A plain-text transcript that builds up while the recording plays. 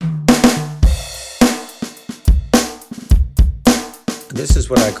This is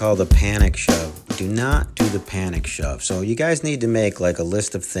what I call the panic shove. Do not do the panic shove. So you guys need to make like a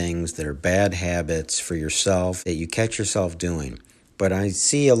list of things that are bad habits for yourself that you catch yourself doing. But I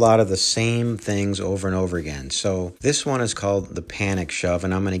see a lot of the same things over and over again. So this one is called the panic shove,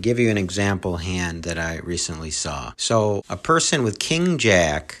 and I'm going to give you an example hand that I recently saw. So a person with King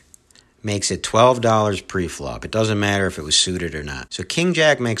Jack makes it $12 pre-flop. It doesn't matter if it was suited or not. So King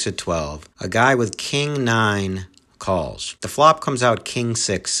Jack makes it 12. A guy with King 9 calls. The flop comes out King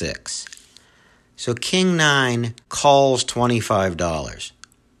 6-6. So King 9 calls $25.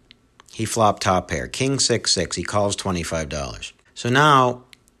 He flopped top pair. King 6-6. He calls $25. So now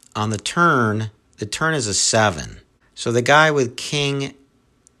on the turn is a 7. So the guy with King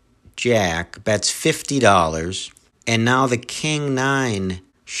Jack bets $50, and now the King 9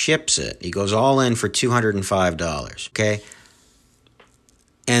 ships it. He goes all in for $205, okay?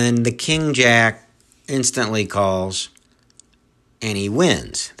 And then the King Jack instantly calls, and he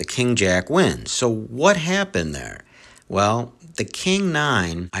wins. The King Jack wins. So what happened there? Well, the King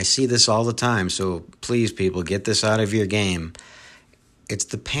 9, I see this all the time, so please, people, get this out of your game. It's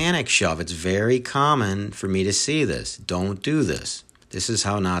the panic shove. It's very common for me to see this. Don't do this. This is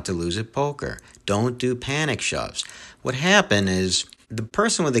how not to lose at poker. Don't do panic shoves. What happened is the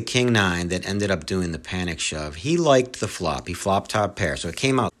person with the King 9 that ended up doing the panic shove, he liked the flop. He flopped top pair. So it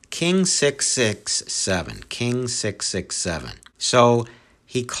came out King 6-6-7. King 6-6-7. So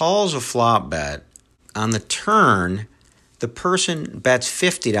he calls a flop bet. On the turn, the person bets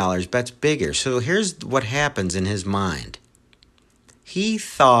 $50, bets bigger. So here's what happens in his mind. He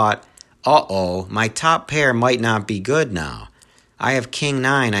thought, my top pair might not be good now. I have King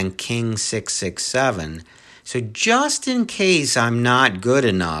 9 on King 6-6-7. So just in case I'm not good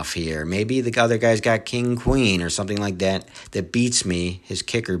enough here, maybe the other guy's got King Queen or something like that beats me, his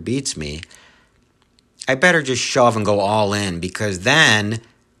kicker beats me, I better just shove and go all in, because then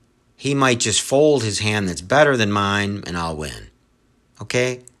he might just fold his hand that's better than mine and I'll win.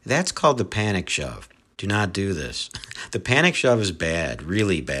 Okay? That's called the panic shove. Do not do this. The panic shove is bad,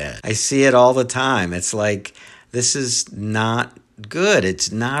 really bad. I see it all the time. It's like, this is not good.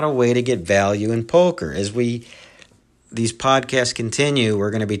 It's not a way to get value in poker. As these podcasts continue, we're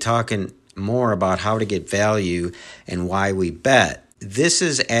going to be talking more about how to get value and why we bet. This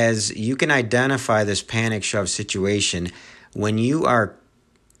is as you can identify this panic shove situation when you are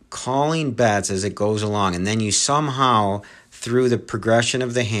calling bets as it goes along, and then you somehow, through the progression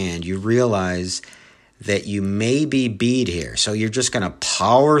of the hand, you realize that you may be beat here. So you're just going to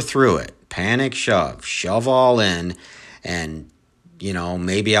power through it. Panic shove. Shove all in. And,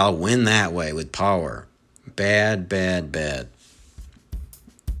 maybe I'll win that way with power. Bad, bad, bad.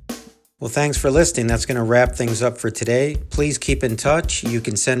 Well, thanks for listening. That's going to wrap things up for today. Please keep in touch. You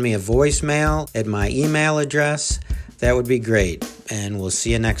can send me a voicemail at my email address. That would be great. And we'll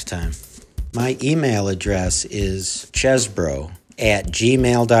see you next time. My email address is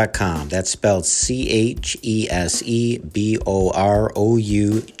chesbro@gmail.com. That's spelled CHESEBOROUGH.